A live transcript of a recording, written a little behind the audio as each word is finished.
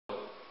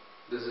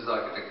This is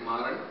architect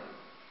Maran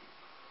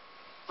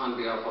on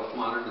behalf of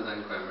Maran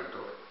Design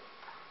Coimbatore.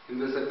 In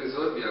this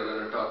episode, we are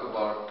going to talk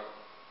about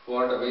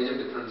what a major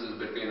difference is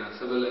between a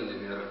civil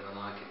engineer and an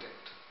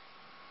architect.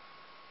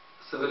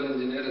 A civil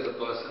engineer is a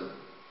person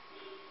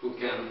who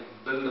can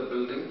build a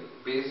building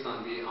based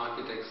on the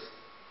architect's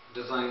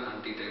design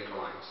and detailed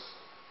drawings.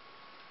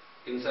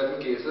 In certain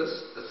cases,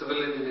 a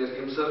civil engineer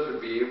himself would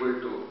be able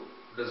to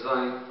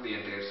design the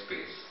entire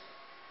space.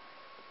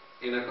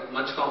 In a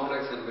much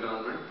complex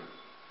environment,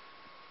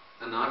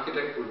 an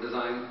architect would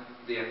design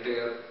the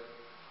entire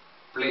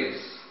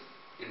place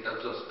in terms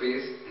of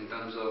space, in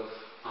terms of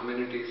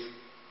amenities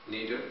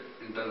needed,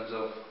 in terms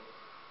of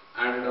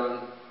added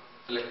on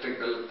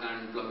electrical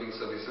and plumbing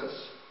services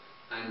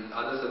and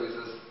other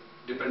services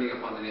depending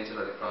upon the nature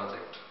of the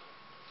project.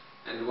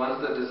 And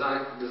once the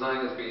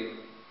design has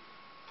been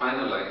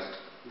finalized,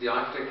 the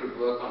architect would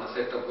work on a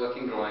set of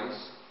working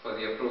drawings for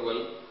the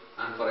approval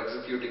and for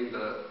executing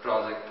the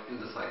project in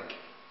the site.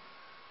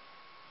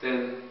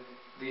 Then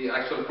the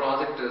actual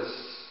project is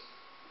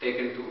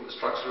taken to a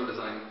structural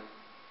design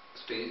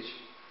stage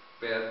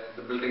where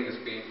the building is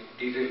being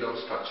detailed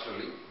out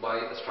structurally by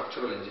a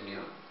structural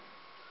engineer.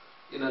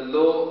 In a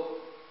low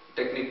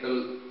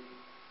technical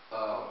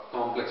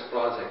complex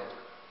project,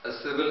 a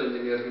civil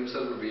engineer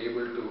himself would be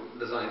able to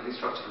design the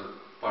structural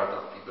part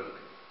of the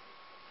building.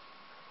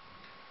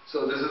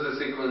 So this is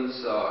the sequence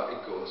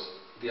it goes.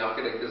 The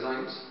architect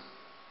designs,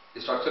 the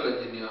structural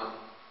engineer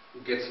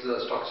gets the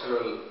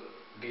structural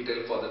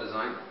detail for the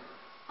design,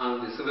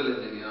 and the civil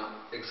engineer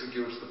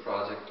executes the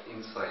project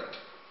in site.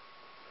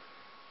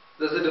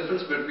 There's a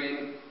difference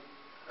between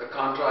a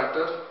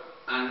contractor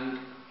and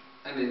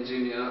an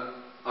engineer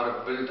or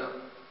a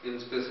builder in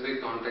specific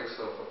contexts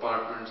of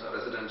apartments or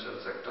residential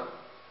sector.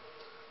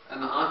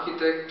 An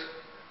architect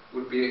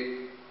would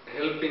be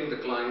helping the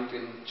client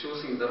in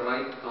choosing the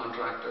right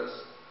contractors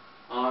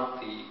or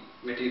the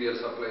material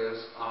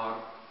suppliers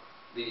or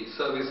the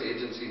service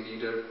agency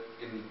needed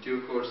in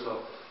due course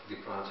of the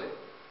project,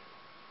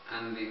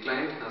 and the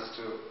client has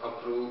to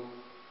approve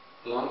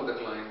along with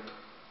the client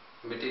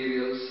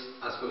materials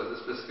as well as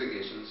the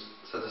specifications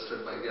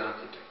suggested by the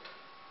architect.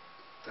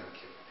 Thank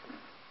you.